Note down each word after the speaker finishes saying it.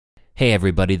Hey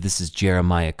everybody, this is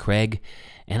Jeremiah Craig,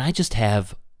 and I just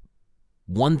have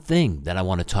one thing that I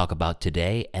want to talk about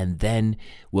today, and then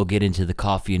we'll get into the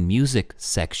coffee and music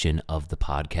section of the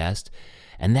podcast.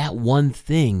 And that one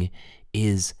thing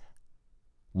is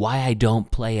why I don't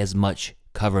play as much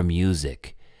cover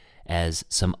music as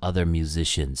some other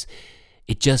musicians.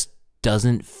 It just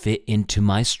doesn't fit into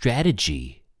my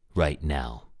strategy right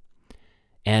now.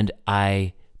 And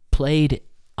I played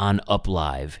on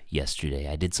UpLive yesterday.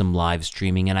 I did some live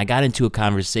streaming, and I got into a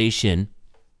conversation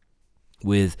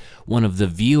with one of the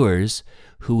viewers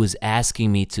who was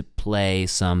asking me to play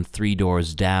some Three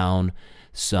Doors Down,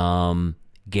 some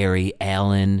Gary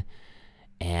Allan,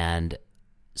 and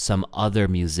some other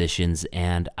musicians,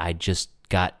 and I just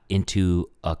got into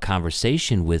a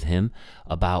conversation with him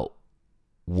about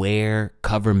where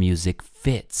cover music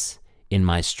fits in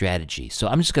my strategy. So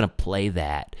I'm just going to play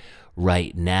that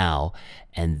right now,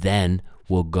 and then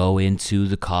we'll go into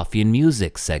the coffee and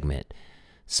music segment.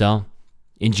 So,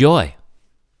 enjoy.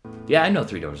 Yeah, I know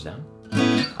Three Doors Down.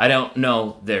 I don't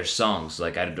know their songs.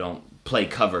 Like, I don't play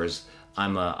covers.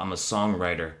 I'm a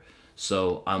songwriter.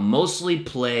 So, I mostly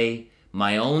play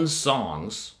my own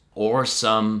songs or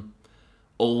some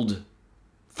old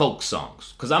folk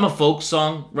songs. Because I'm a folk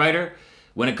songwriter.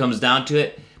 When it comes down to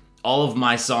it, all of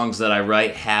my songs that I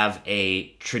write have a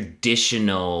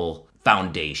traditional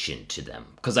foundation to them.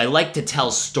 Because I like to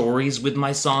tell stories with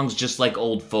my songs, just like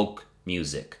old folk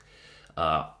music.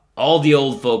 All the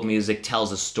old folk music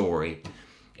tells a story,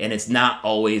 and it's not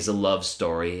always a love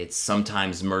story. It's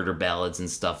sometimes murder ballads and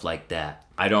stuff like that.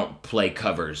 I don't play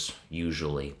covers,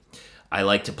 usually. I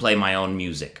like to play my own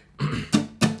music.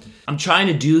 I'm trying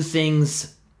to do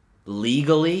things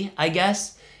legally, I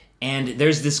guess. And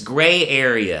there's this gray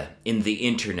area in the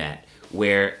internet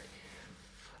where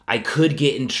I could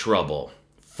get in trouble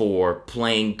for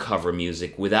playing cover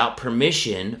music without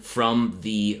permission from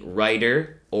the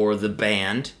writer or the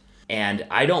band. And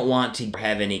I don't want to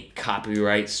have any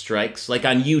copyright strikes. Like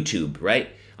on YouTube, right?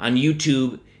 On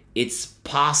YouTube, it's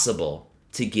possible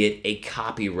to get a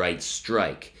copyright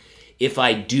strike. If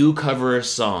I do cover a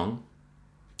song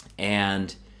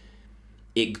and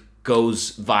it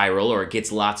goes viral or it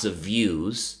gets lots of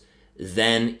views,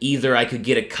 then either I could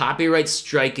get a copyright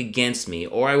strike against me,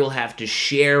 or I will have to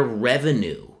share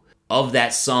revenue of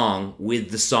that song with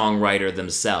the songwriter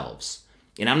themselves.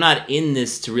 And I'm not in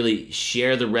this to really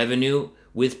share the revenue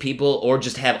with people or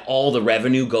just have all the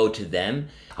revenue go to them.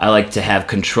 I like to have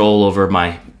control over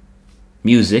my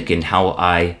music and how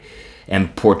I am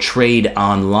portrayed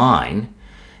online.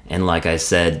 And like I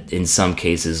said, in some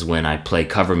cases when I play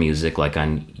cover music, like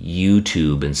on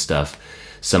YouTube and stuff,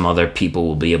 some other people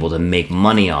will be able to make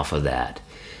money off of that.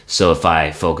 So if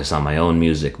I focus on my own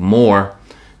music more,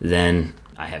 then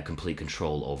I have complete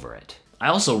control over it. I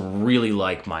also really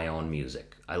like my own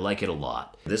music. I like it a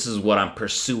lot. This is what I'm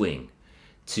pursuing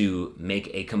to make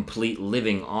a complete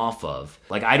living off of.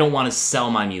 Like, I don't want to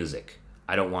sell my music.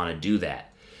 I don't want to do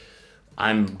that.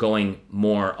 I'm going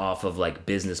more off of like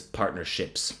business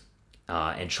partnerships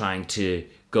and trying to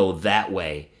go that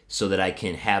way so that I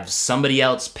can have somebody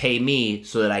else pay me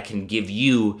so that I can give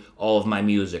you all of my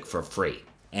music for free.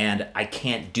 And I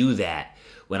can't do that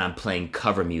when I'm playing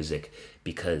cover music,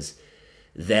 because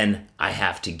then I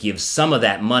have to give some of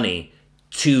that money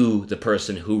to the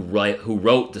person who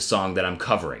wrote the song that I'm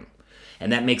covering.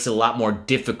 And that makes it a lot more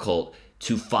difficult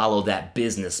to follow that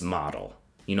business model.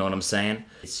 You know what I'm saying?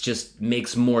 It just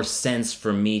makes more sense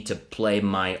for me to play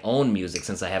my own music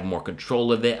since I have more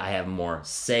control of it, I have more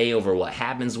say over what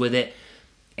happens with it,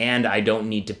 and I don't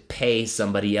need to pay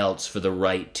somebody else for the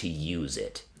right to use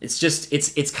it.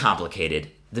 It's complicated.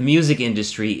 The music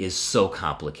industry is so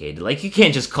complicated. Like, you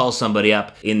can't just call somebody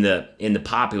up in the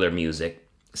popular music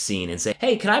scene and say,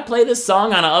 "Hey, can I play this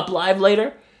song on a UpLive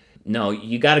later?" No,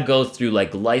 you got to go through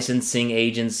like licensing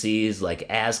agencies like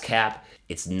ASCAP.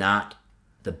 It's not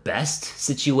the best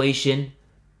situation,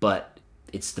 but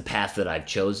it's the path that I've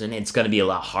chosen. It's going to be a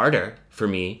lot harder for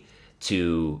me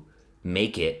to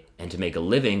make it and to make a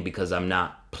living because I'm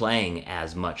not playing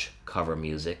as much cover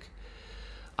music.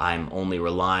 I'm only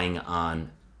relying on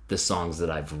the songs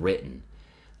that I've written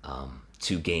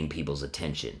to gain people's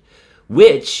attention,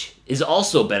 which is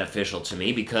also beneficial to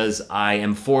me because I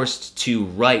am forced to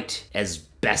write as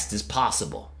best as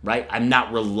possible, right? I'm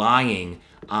not relying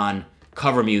on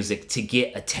cover music to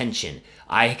get attention.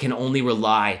 I can only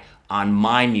rely on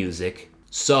my music,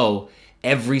 so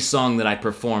every song that I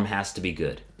perform has to be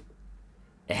good.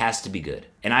 It has to be good.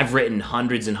 And I've written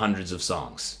hundreds and hundreds of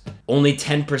songs. Only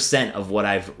 10% of what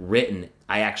I've written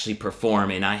I actually perform,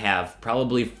 and I have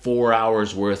probably 4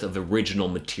 hours worth of original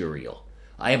material.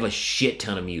 I have a shit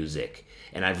ton of music,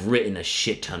 and I've written a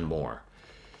shit ton more.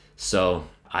 So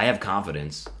I have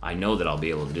confidence. I know that I'll be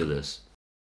able to do this.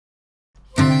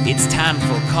 It's time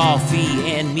for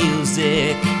coffee and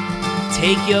music.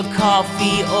 Take your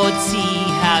coffee or tea,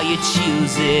 how you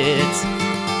choose it.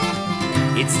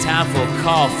 It's time for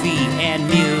coffee and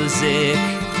music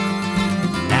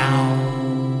now.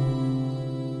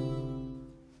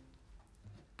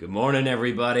 Good morning,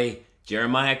 everybody.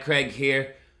 Jeremiah Craig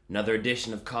here. Another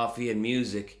edition of Coffee and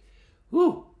Music.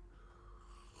 Woo!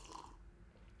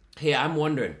 Hey, I'm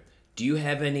wondering, do you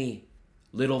have any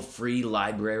little free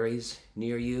libraries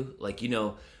near you? Like, you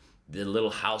know, the little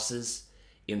houses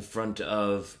in front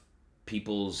of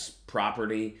people's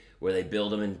property where they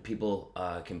build them and people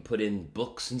can put in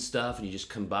books and stuff, and you just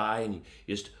come by and you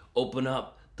just open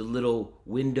up the little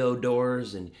window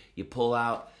doors and you pull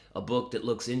out a book that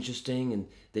looks interesting, and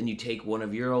then you take one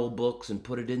of your old books and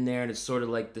put it in there, and it's sort of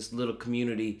like this little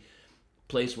community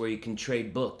place where you can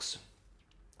trade books.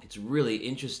 It's really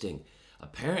interesting.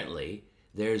 Apparently,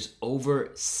 there's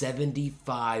over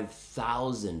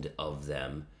 75,000 of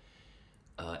them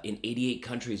in 88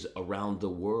 countries around the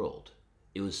world.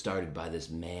 It was started by this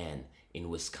man in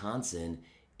Wisconsin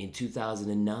in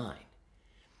 2009.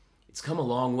 It's come a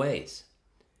long ways.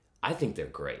 I think they're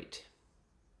great.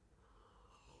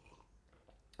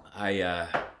 I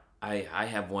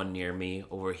have one near me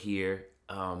over here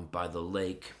by the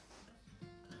lake,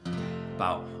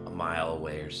 about a mile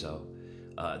away or so.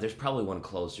 There's probably one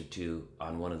closer to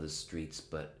on one of the streets,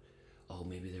 but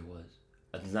maybe there was.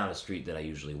 It's not a street that I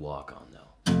usually walk on, though.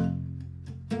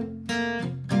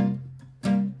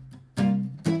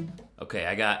 Okay,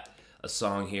 I got a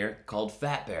song here called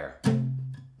Fat Bear.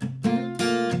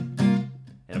 And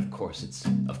of course, it's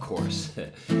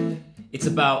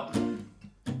about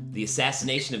the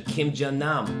assassination of Kim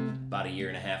Jong-nam about a year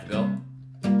and a half ago,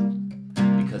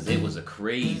 because it was a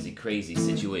crazy, crazy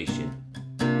situation.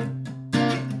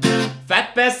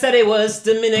 Fat Bear said he was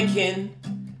Dominican,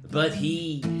 but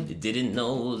he didn't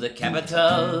know the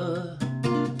capital.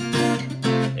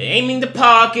 Aiming to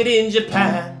park it in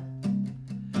Japan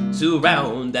to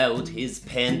round out his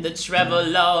pen, the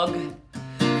travelogue.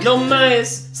 No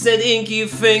mice, said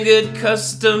inky-fingered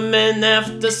customen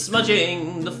after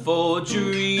smudging the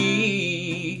forgery.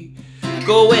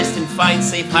 Go west and find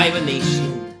safe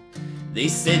hibernation, they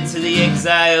said to the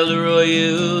exiled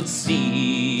royalty.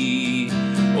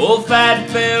 Oh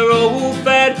fat bear,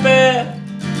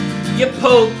 you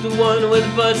poke the one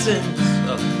with buttons.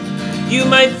 You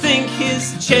might think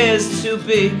his chair's too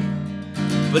big,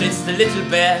 but it's the little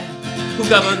bear who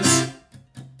governs.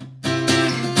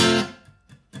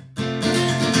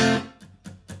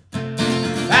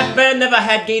 Fat Bear never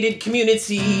had gated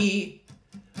community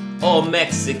or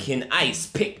Mexican ice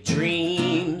pick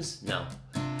dreams, no.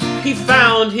 He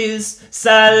found his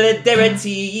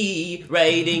solidarity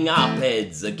writing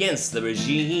op-eds against the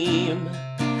regime.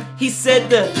 He said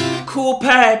the cool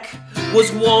pack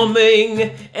was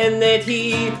warming and that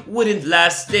he wouldn't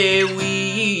last a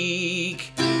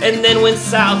week, and then went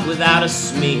south without a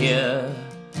smear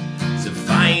to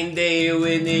find a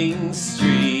winning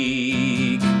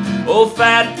streak. Oh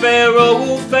fat bear,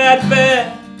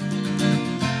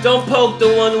 don't poke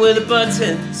the one with the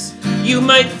buttons. You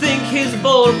might think his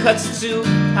bowl cuts too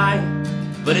high,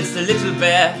 but it's the little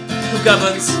bear who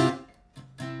governs.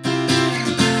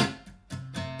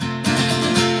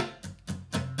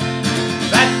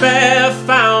 Fat Bear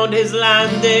found his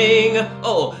landing,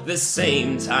 the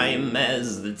same time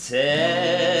as the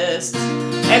test.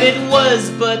 And it was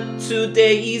but 2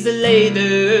 days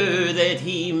later that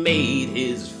he made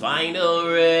his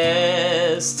final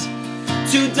rest.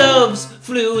 2 doves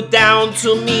flew down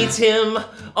to meet him,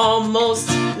 almost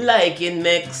like in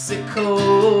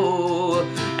Mexico,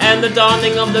 and the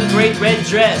donning of the great red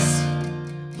dress,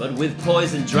 but with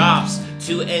poison drops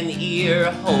to an ear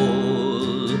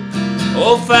hole.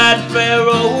 Oh fat bear,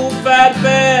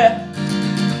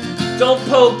 don't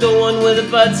poke the one with the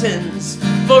buttons,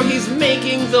 for he's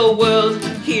making the world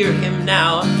hear him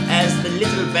now as the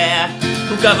little bear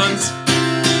who governs.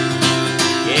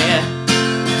 Yeah.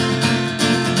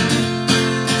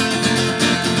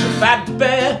 Fat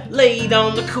Bear laid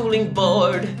on the cooling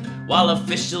board while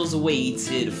officials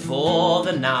waited for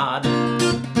the nod,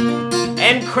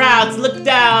 and crowds looked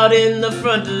out in the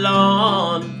front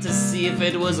lawn to see if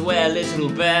it was where Little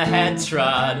Bear had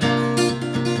trod.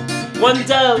 One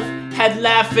dove had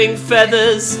laughing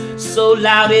feathers so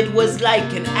loud it was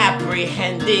like an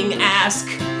apprehending ask,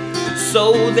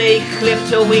 so they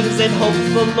clipped her wings and hoped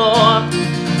for more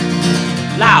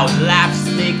loud laughs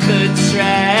they could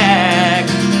track.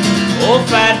 Oh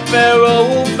fat bear,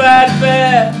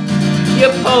 You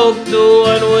poke the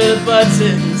one with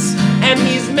buttons, and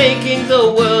he's making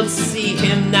the world see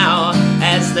him now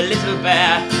as the little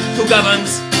bear who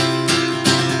governs.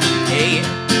 Hey.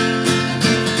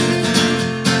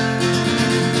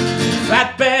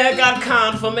 Fat Bear got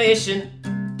confirmation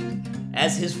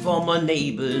as his former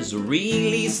neighbors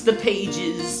released the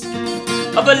pages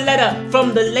of a letter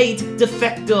from the late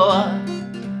defector,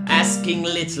 asking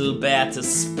Little Bear to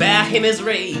spare him his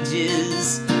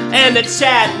rages, and a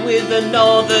chat with the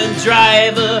northern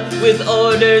driver with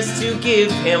orders to give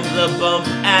him the bump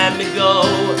and go.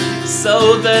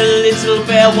 So the Little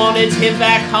Bear wanted him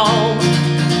back home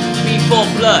before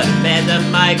blood met a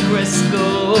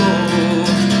microscope.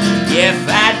 Yeah,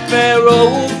 Fat Bear,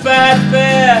 oh Fat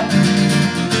Bear,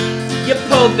 you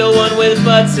poke the one with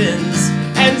buttons,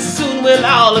 and soon we'll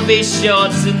all be sure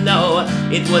to know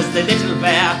it was the little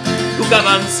bear who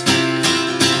governs.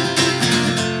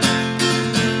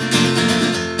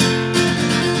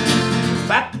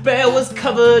 Fat Bear was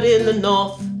covered in the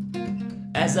north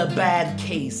as a bad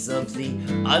case of the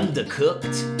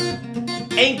undercooked.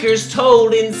 Anchors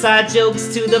told inside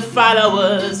jokes to the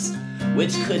followers,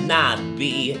 which could not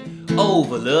be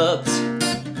overlooked.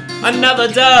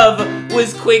 Another dove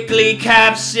was quickly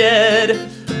captured,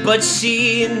 but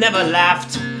she never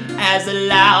laughed as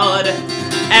loud,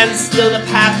 and still the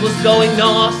path was going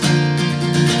north,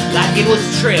 like it was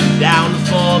trimmed down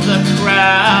for the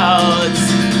crowds.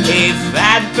 Hey,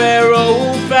 Fat Bear,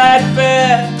 oh Fat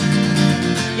Bear,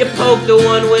 you poke the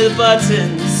one with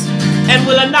buttons, and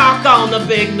will a knock on the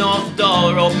big north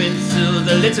door open to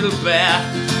the little bear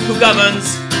who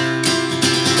governs.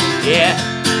 Yeah.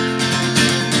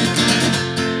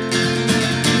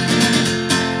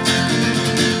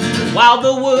 While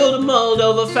the world mulled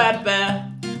over Fat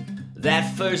Bear,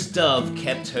 that first dove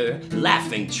kept her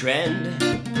laughing trend.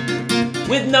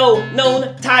 With no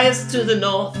known ties to the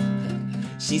north,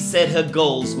 she said her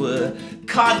goals were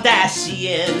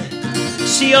Kardashian.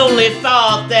 She only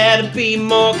thought there'd be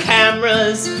more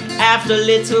cameras after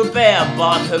Little Bear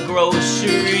bought her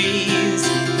groceries.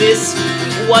 This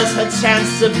was her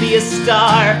chance to be a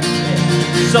star,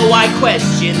 so I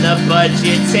questioned the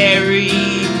budgetary.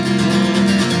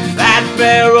 Fat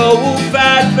Bear, oh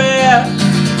Fat Bear,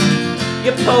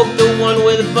 you poke the one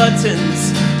with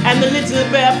buttons, and the little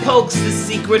bear pokes the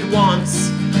secret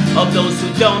wants of those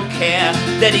who don't care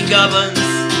that he governs,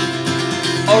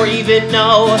 or even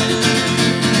know.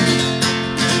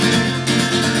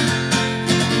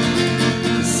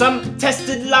 Some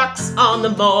tested locks on the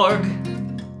morgue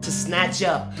to snatch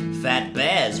up Fat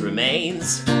Bear's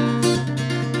remains,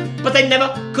 but they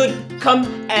never could come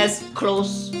as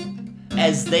close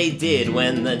as they did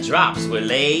when the drops were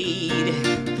laid.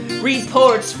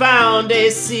 Reports found a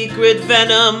secret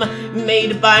venom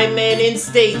made by men in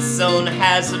state-sewn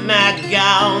hazmat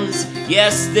gowns.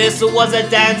 Yes, this was a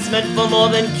dance meant for more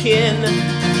than kin.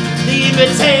 The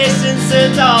invitation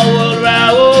sent all world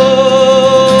round.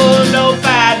 Oh,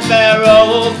 Fat Bear,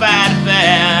 oh, Fat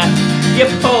Bear, you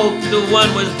poked the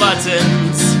one with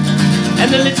buttons,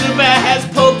 and the little bear has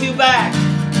poked you back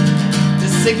to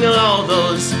signal all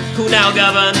those who now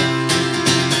govern.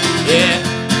 Yeah.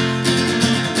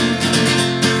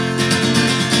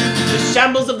 The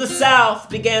shambles of the South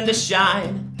began to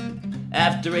shine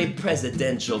after a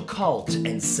presidential cult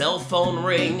and cell phone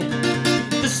ring.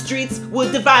 The streets were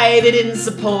divided in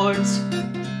support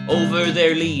over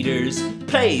their leader's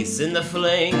place in the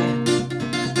fling.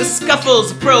 The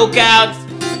scuffles broke out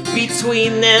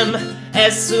between them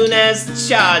as soon as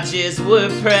charges were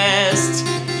pressed,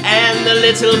 and the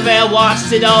little bear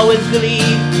watched it all with glee.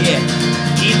 Yeah,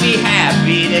 he'd be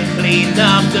happy to clean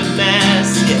up the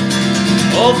mess. Yeah.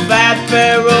 Oh, Fat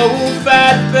Bear, oh,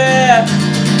 Fat Bear,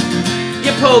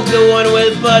 you poked the one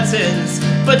with buttons,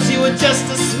 but you were just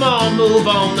a small move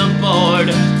on the board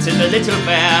to the little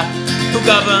bear who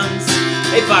governs.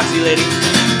 Hey, Foxy Lady.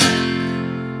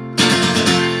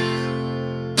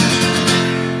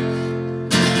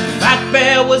 Fat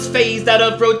Bear was phased out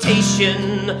of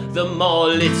rotation the more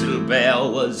Little Bear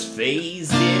was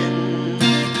phased in.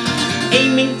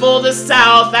 Aiming for the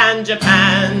South and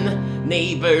Japan,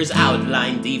 neighbors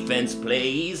outlined defense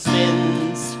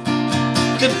placements.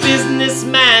 The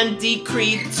businessman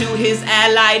decreed to his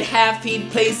allied half he'd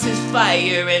place his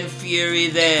fire and fury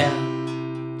there.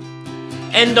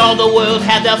 And all the world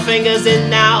had their fingers in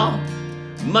now,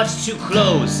 much too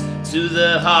close to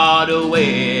the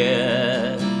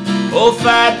hardware. Oh,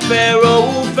 Fat Bear,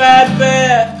 oh, Fat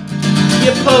Bear,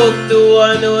 you poked the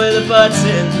one with the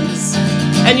buttons,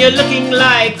 and you're looking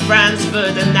like Franz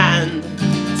Ferdinand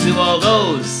to all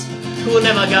those who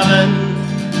never govern.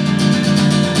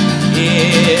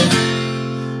 Yeah.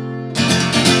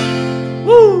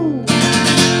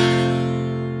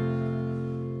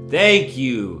 Thank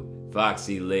you,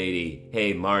 Foxy Lady.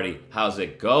 Hey, Marty, how's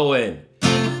it going?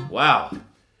 Wow.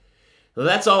 Well,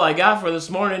 that's all I got for this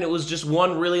morning. It was just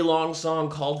one really long song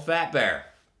called Fat Bear.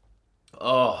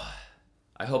 Oh,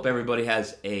 I hope everybody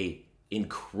has a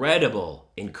incredible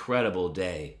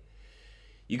day.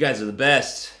 You guys are the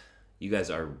best. You guys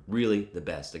are really the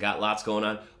best. I got lots going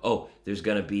on. Oh, there's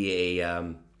going to be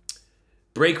a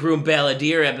Break Room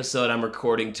Balladeer episode I'm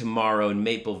recording tomorrow in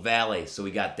Maple Valley, so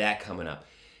we got that coming up.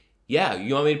 Yeah,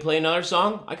 you want me to play another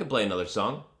song? I could play another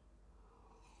song.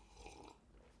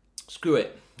 Screw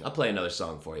it. I'll play another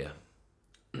song for you.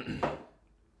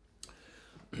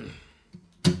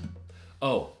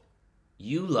 Oh,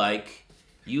 you like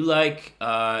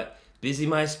Busy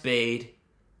My Spade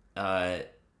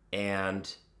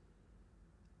and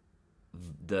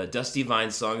the Dusty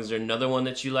Vines song. Is there another one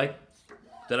that you like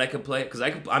that I could play? Because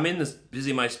I'm in this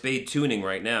Busy My Spade tuning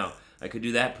right now. I could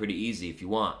do that pretty easy if you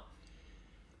want.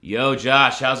 Yo,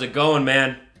 Josh, how's it going,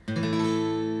 man?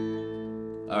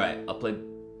 All right, I'll play.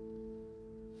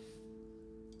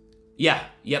 Yeah,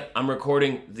 yep, I'm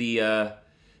recording the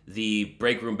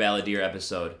Break Room Balladeer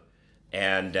episode,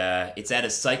 and it's at a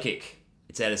psychic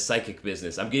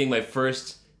business. I'm getting my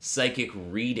first psychic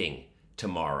reading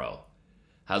tomorrow.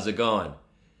 How's it going?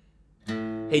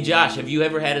 Hey, Josh, have you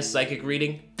ever had a psychic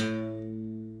reading?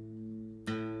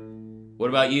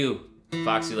 What about you,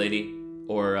 Foxy Lady,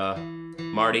 or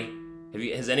Marty?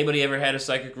 Has anybody ever had a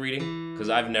psychic reading? Because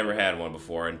I've never had one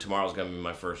before, and tomorrow's gonna be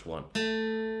my first one.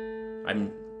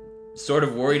 I'm sort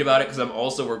of worried about it because I'm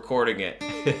also recording it.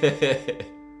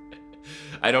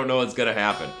 I don't know what's gonna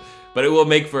happen, but it will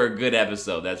make for a good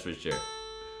episode, that's for sure.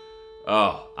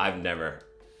 Oh, I've never.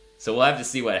 So we'll have to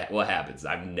see what happens.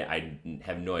 I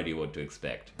have no idea what to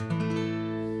expect.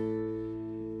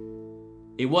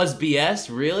 It was BS,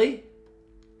 really?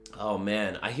 Oh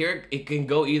man, I hear it can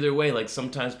go either way. Like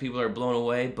sometimes people are blown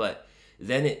away, but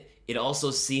then it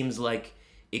also seems like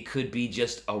it could be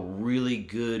just a really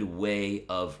good way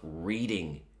of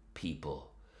reading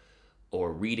people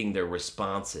or reading their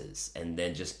responses and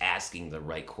then just asking the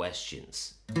right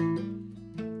questions.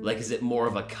 Like, is it more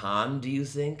of a con, do you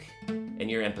think? And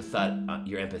you're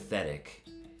empathetic.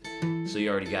 So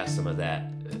you already got some of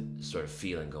that sort of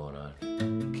feeling going on.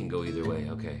 It can go either way,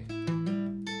 okay.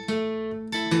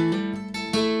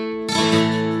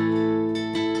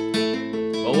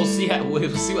 Well, we'll see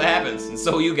what happens, and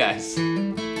so will you guys.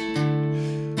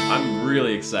 I'm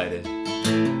really excited.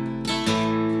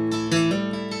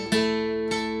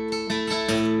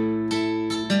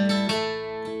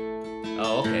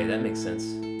 Oh, okay, that makes sense.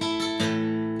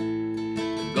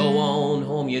 Go on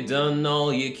home, you done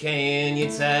all you can. You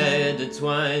tied the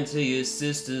twine to your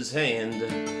sister's hand.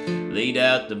 Laid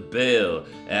out the bell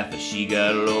after she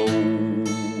got low.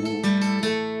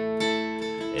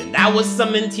 And I was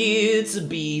summoned here to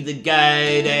be the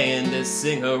guide and to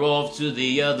sing her off to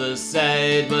the other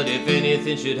side. But if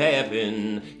anything should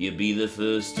happen, you'd be the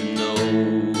first to know.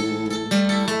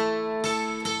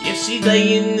 If she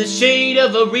lay in the shade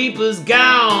of a reaper's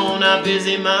gown, I'm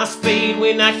busy my spade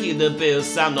when I hear the bell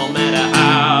sound. No matter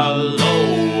how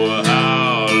low,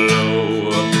 how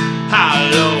low, how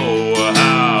low,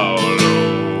 how low.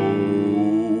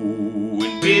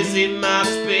 And busy my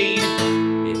spade,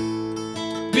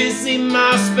 busy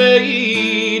my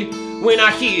spade when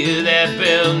I hear that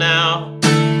bell now.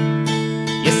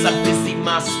 Yes, I'm busy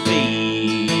my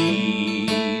spade,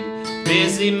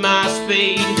 busy my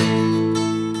spade,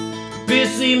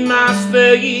 busy my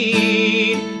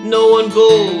spade. No one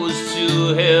goes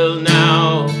to hell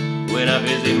now when I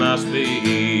busy my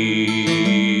spade.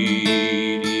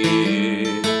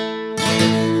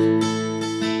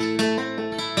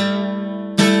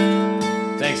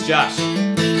 Yeah. Thanks, Josh.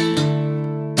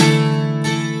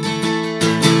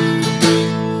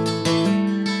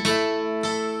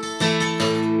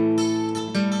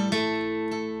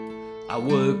 I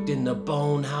worked in the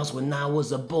bone house when I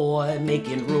was a boy,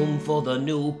 making room for the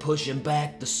new, pushing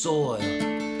back the soil.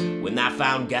 When I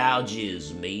found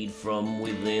gouges made from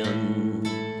within.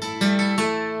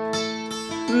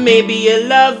 Maybe a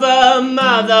lover,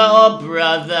 mother, or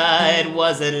brother. It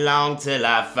wasn't long till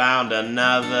I found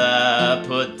another,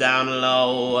 put down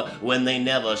low when they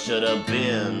never should have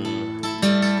been.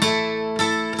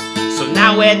 So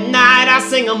now at night I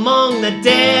sing among the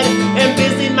dead and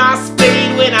busy my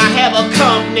spade when I have a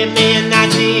company man. I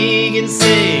dig and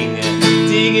sing,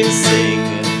 dig and sing,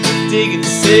 dig and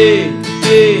sing,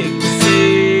 dig and sing,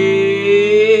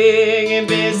 and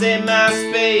busy my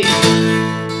spade,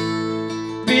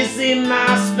 busy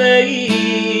my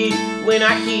spade when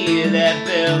I hear that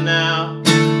bell now.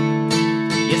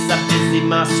 Yes, I busy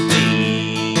my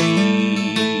spade,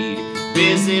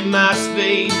 busy my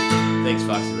speed. Thanks,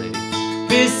 Foxy Lady.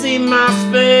 Busy my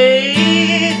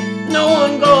speed. No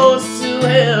one goes to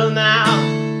hell now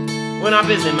when I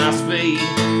busy my speed.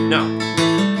 No.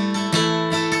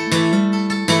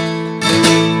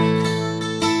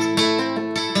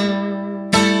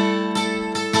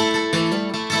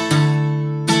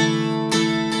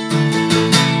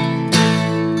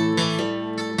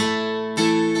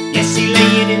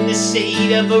 In the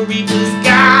shade of a reaper's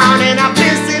gown, and I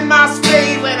busy my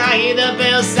spade when I hear the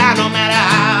bell sound. No matter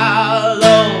how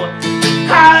low,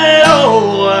 how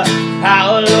low,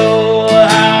 how low,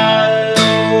 how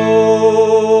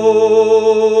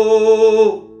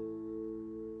low.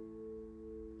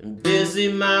 And busy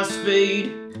my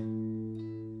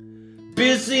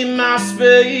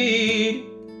spade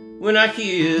when I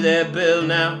hear that bell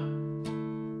now.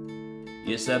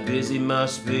 Yes, I busy my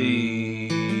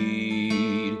spade.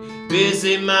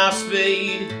 Busy my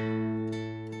spade,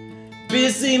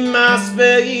 busy my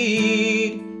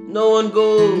spade. No one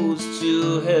goes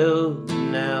to hell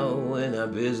now when I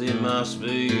busy my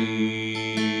spade.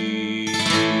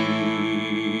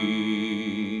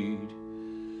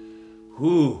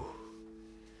 Whew.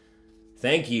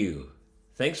 Thank you.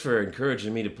 Thanks for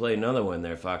encouraging me to play another one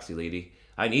there, Foxy Lady.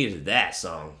 I needed that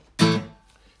song.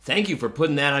 Thank you for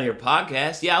putting that on your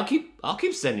podcast. Yeah, I'll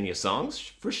keep sending you songs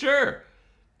for sure.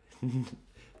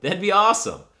 That'd be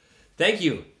awesome. Thank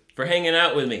you for hanging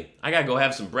out with me. I gotta go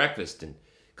have some breakfast and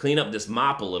clean up this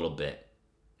mop a little bit.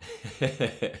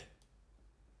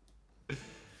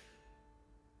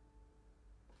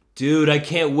 Dude, I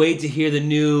can't wait to hear the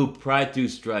new Pride Through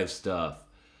Strife stuff.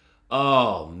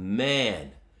 Oh,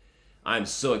 man. I'm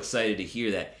so excited to hear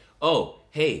that. Oh,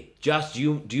 hey, Josh,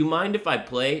 do you mind if I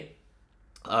play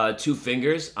Two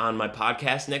Fingers on my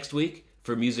podcast next week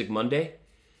for Music Monday?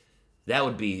 That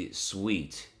would be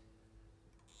sweet.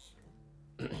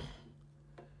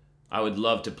 I would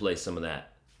love to play some of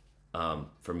that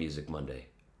for Music Monday.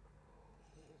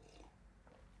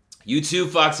 You too,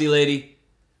 Foxy Lady.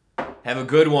 Have a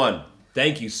good one.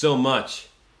 Thank you so much.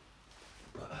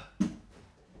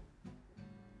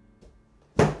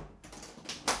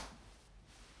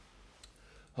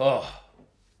 Oh.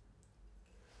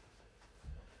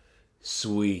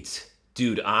 Sweet.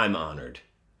 Dude, I'm honored.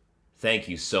 Thank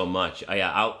you so much.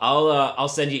 I'll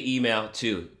send you email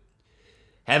too.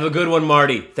 Have a good one,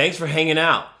 Marty. Thanks for hanging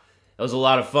out. That was a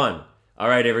lot of fun. All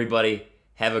right, everybody.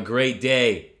 Have a great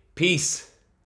day. Peace.